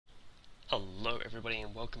Hello everybody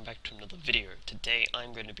and welcome back to another video. Today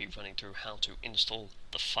I'm going to be running through how to install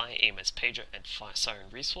the Fire EMS Pager and Fire Siren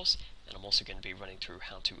resource, and I'm also going to be running through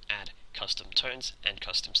how to add custom tones and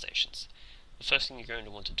custom stations. The first thing you're going to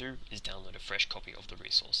want to do is download a fresh copy of the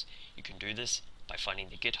resource. You can do this by finding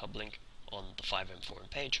the GitHub link on the FiveM forum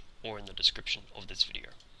page or in the description of this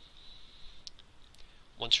video.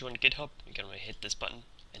 Once you're on GitHub, you're going to hit this button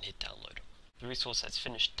and hit download. The resource has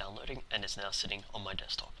finished downloading and is now sitting on my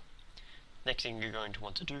desktop. Next thing you're going to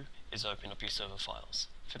want to do is open up your server files.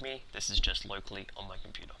 For me, this is just locally on my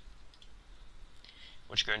computer.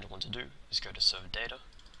 What you're going to want to do is go to Server Data,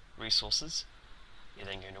 Resources. You're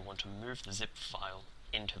then going to want to move the zip file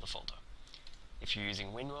into the folder. If you're using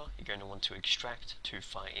WinRAR, you're going to want to extract to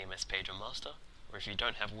Fire EMS Pager Master, or if you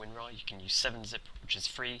don't have WinRAR, you can use 7-zip, which is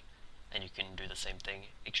free, and you can do the same thing,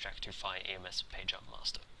 extract to Fire EMS Pager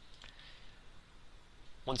Master.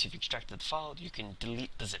 Once you've extracted the file, you can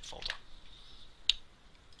delete the zip folder.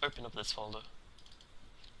 Open up this folder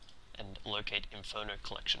and locate Inferno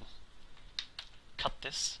Collection. Cut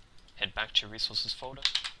this, head back to your resources folder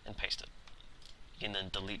and paste it. You can then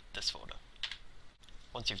delete this folder.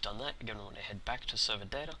 Once you've done that, you're going to want to head back to server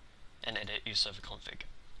data and edit your server config.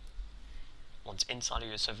 Once inside of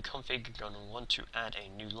your server config, you're going to want to add a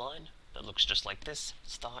new line that looks just like this: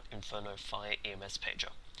 Start Inferno Fire EMS Pager.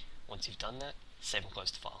 Once you've done that, save and close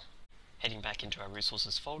the file. Heading back into our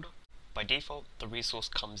resources folder. By default, the resource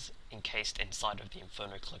comes encased inside of the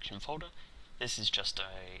Inferno Collection folder. This is just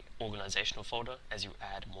a organizational folder. As you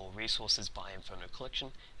add more resources by Inferno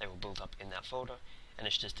Collection, they will build up in that folder, and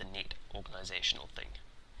it's just a neat organizational thing.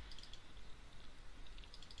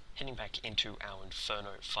 Heading back into our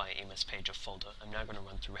Inferno Fire EMS Pager folder, I'm now going to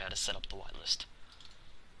run through how to set up the whitelist.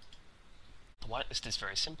 The whitelist is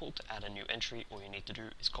very simple. To add a new entry, all you need to do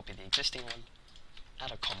is copy the existing one,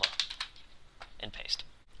 add a comma, and paste.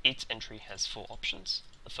 Each entry has 4 options.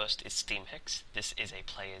 The first is Steam Hex. This is a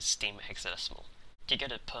player's Steam hexadecimal. To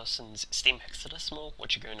get a person's Steam hexadecimal,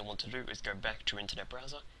 what you're going to want to do is go back to your internet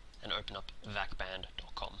browser and open up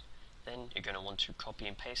vacband.com. Then you're going to want to copy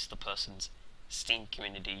and paste the person's Steam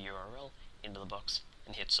community URL into the box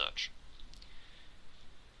and hit search.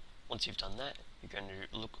 Once you've done that, you're going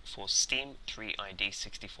to look for Steam 3ID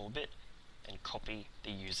 64-bit and copy the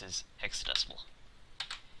user's hexadecimal.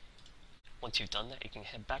 Once you've done that, you can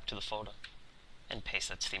head back to the folder and paste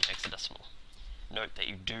that Steam hexadecimal. Note that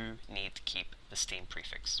you do need to keep the Steam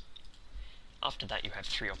prefix. After that, you have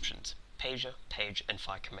 3 options: Pager, Page, and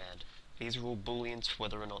Fire Command. These are all booleans for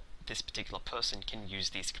whether or not this particular person can use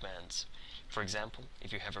these commands. For example,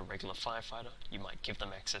 if you have a regular firefighter, you might give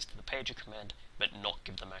them access to the Pager command, but not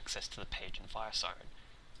give them access to the Page and Fire Siren.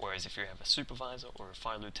 Whereas if you have a supervisor or a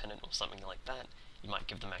fire lieutenant or something like that, you might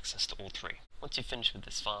give them access to all 3. Once you've finished with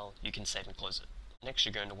this file, you can save and close it. Next,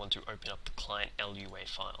 you're going to want to open up the client LUA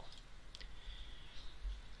file.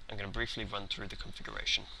 I'm going to briefly run through the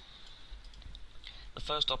configuration. The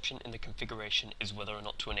first option in the configuration is whether or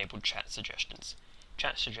not to enable chat suggestions.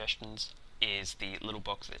 Chat suggestions is the little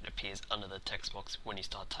box that appears under the text box when you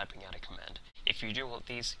start typing out a command. If you do want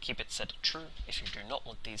these, keep it set to true. If you do not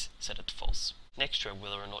want these, set it to false. Next,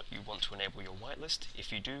 whether or not you want to enable your whitelist.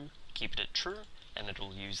 If you do, keep it at true, and it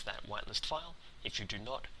will use that whitelist file. If you do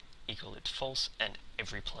not, equal it to false, and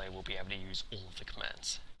every player will be able to use all of the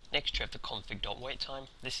commands. Next, you have the config.wait time.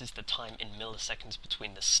 This is the time in milliseconds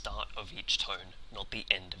between the start of each tone, not the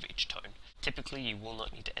end of each tone. Typically, you will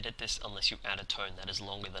not need to edit this unless you add a tone that is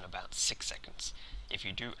longer than about 6 seconds. If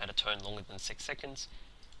you do add a tone longer than 6 seconds,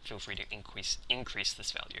 feel free to increase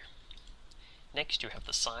this value. Next, you have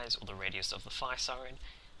the size or the radius of the fire siren.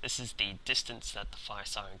 This is the distance that the fire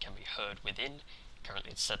siren can be heard within.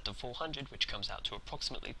 Currently it's set to 400, which comes out to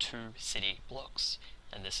approximately 2 city blocks,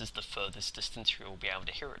 and this is the furthest distance you will be able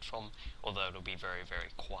to hear it from, although it will be very, very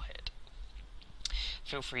quiet.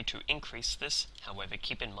 Feel free to increase this. However,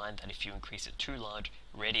 keep in mind that if you increase it too large,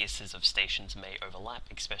 radiuses of stations may overlap,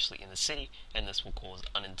 especially in the city, and this will cause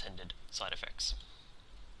unintended side effects.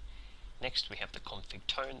 Next, we have the config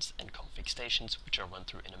tones and config stations, which I'll run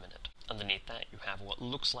through in a minute. Underneath that, you have what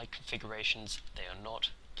looks like configurations. They are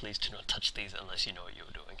not. Please do not touch these unless you know what you're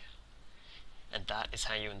doing. And that is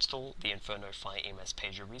how you install the Inferno Fire EMS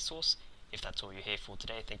Pager resource. If that's all you're here for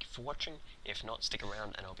today, thank you for watching. If not, stick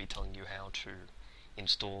around and I'll be telling you how to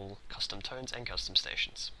install custom tones and custom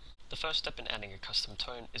stations. The first step in adding a custom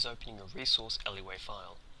tone is opening a resource LUA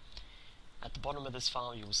file. At the bottom of this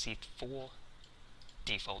file, you will see 4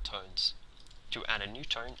 default tones. To add a new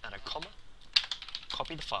tone, add a comma,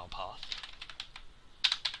 copy the file path,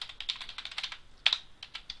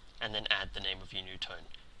 and then add the name of your new tone.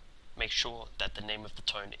 Make sure that the name of the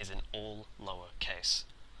tone is in all lowercase.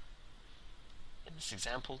 this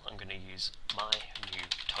example, I'm going to use my new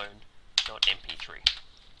tone.mp3.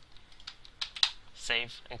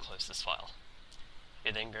 Save and close this file.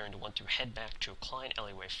 You're then going to want to head back to your client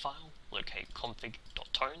alleyway file, locate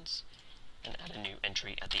config.tones, and add a new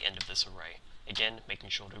entry at the end of this array. Again,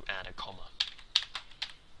 making sure to add a comma.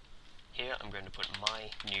 Here I'm going to put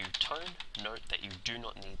my new tone. Note that you do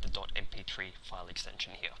not need the .mp3 file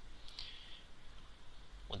extension here.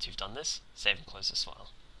 Once you've done this, save and close this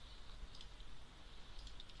file.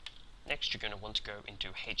 Next, you're going to want to go into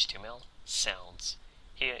HTML sounds.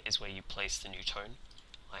 Here is where you place the new tone.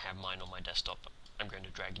 I have mine on my desktop. I'm going to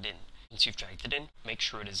drag it in. Once you've dragged it in, make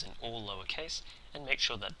sure it is in all lowercase, and make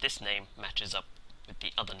sure that this name matches up with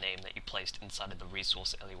the other name that you placed inside of the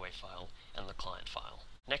resource alleyway file and the client file.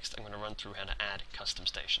 Next, I'm going to run through how to add custom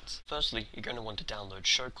stations. Firstly, you're going to want to download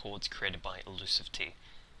show chords created by ElusiveT.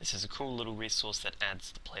 This is a cool little resource that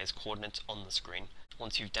adds the player's coordinates on the screen.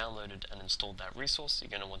 Once you've downloaded and installed that resource, you're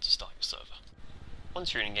going to want to start your server.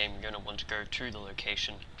 Once you're in game, you're going to want to go to the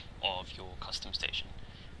location of your custom station.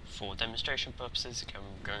 For demonstration purposes,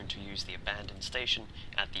 I'm going to use the abandoned station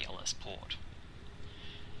at the LS port.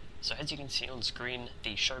 So as you can see on screen,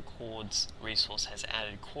 the show chords resource has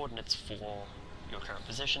added coordinates for your current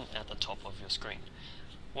position at the top of your screen.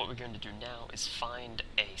 What we're going to do now is find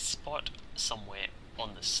a spot somewhere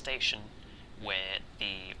on the station where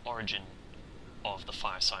the origin of the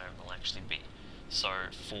fire siren will actually be. So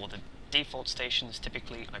for the default stations,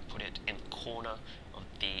 typically I put it in the corner of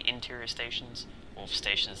the interior stations, or for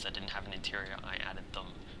stations that didn't have an interior, I added them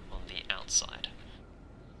on the outside.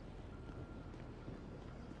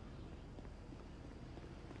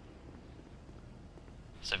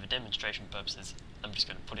 So for demonstration purposes, I'm just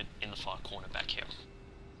going to put it in the far corner back here.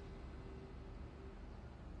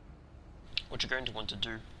 What you're going to want to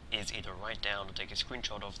do is either write down or take a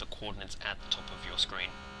screenshot of the coordinates at the top of your screen.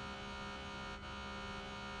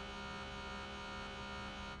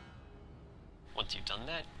 Once you've done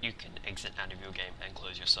that, you can exit out of your game and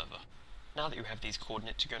close your server. Now that you have these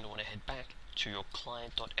coordinates, you're going to want to head back to your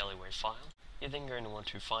client.alleyway file. You're then going to want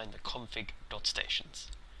to find the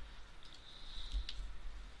config.stations.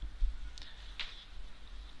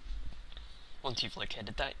 Once you've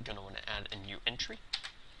located that, you're going to want to add a new entry.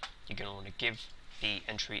 You're going to want to give the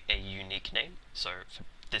entry a unique name. So for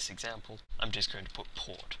this example, I'm just going to put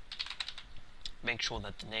port. Make sure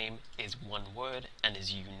that the name is one word and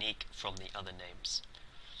is unique from the other names.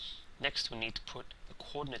 Next, we need to put the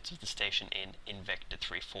coordinates of the station in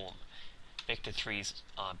vector3 form. Vector3s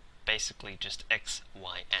are basically just x,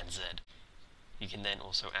 y, and z. You can then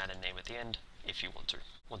also add a name at the end if you want to.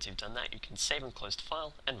 Once you've done that, you can save and close the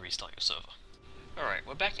file and restart your server. Alright,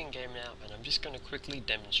 we're back in game now, and I'm just going to quickly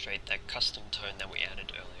demonstrate that custom tone that we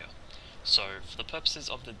added earlier. So, for the purposes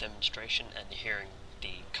of the demonstration and hearing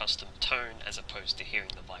the custom tone as opposed to hearing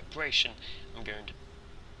the vibration, I'm going to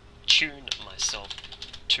tune myself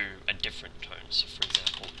to a different tone, so for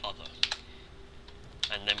example, other.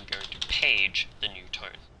 And then I'm going to page the new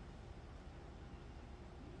tone.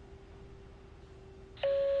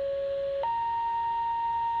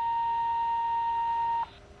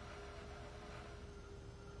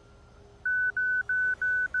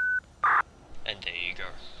 And there you go.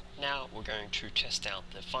 Now we're going to test out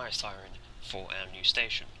the fire siren for our new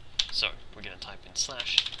station. So we're going to type in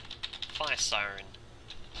 / fire siren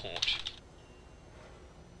port.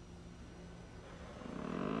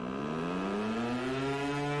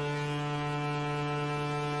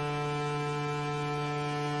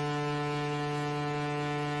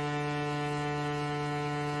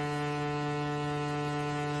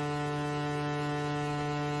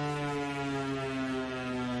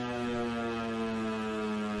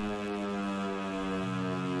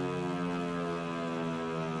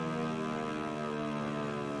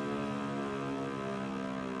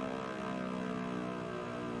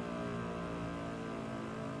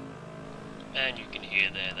 And you can hear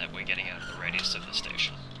there that we're getting out of the radius of the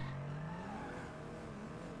station.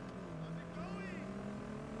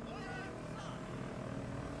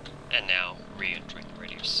 And now re-entering the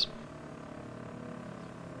radius.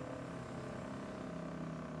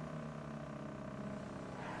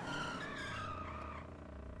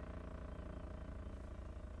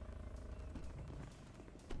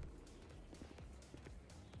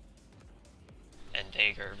 And there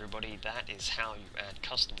you go everybody, that is how you add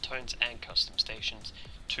custom tones and custom stations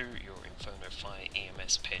to your Inferno Fire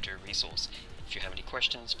EMS Pager resource. If you have any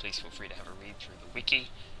questions, please feel free to have a read through the wiki,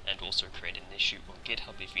 and also create an issue on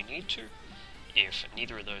GitHub if you need to. If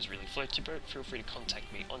neither of those really floats your boat, feel free to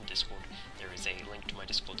contact me on Discord. There is a link to my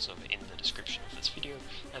Discord server in the description of this video,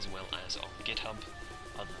 as well as on GitHub.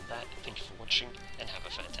 Other than that, thank you for watching, and have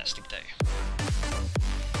a fantastic day.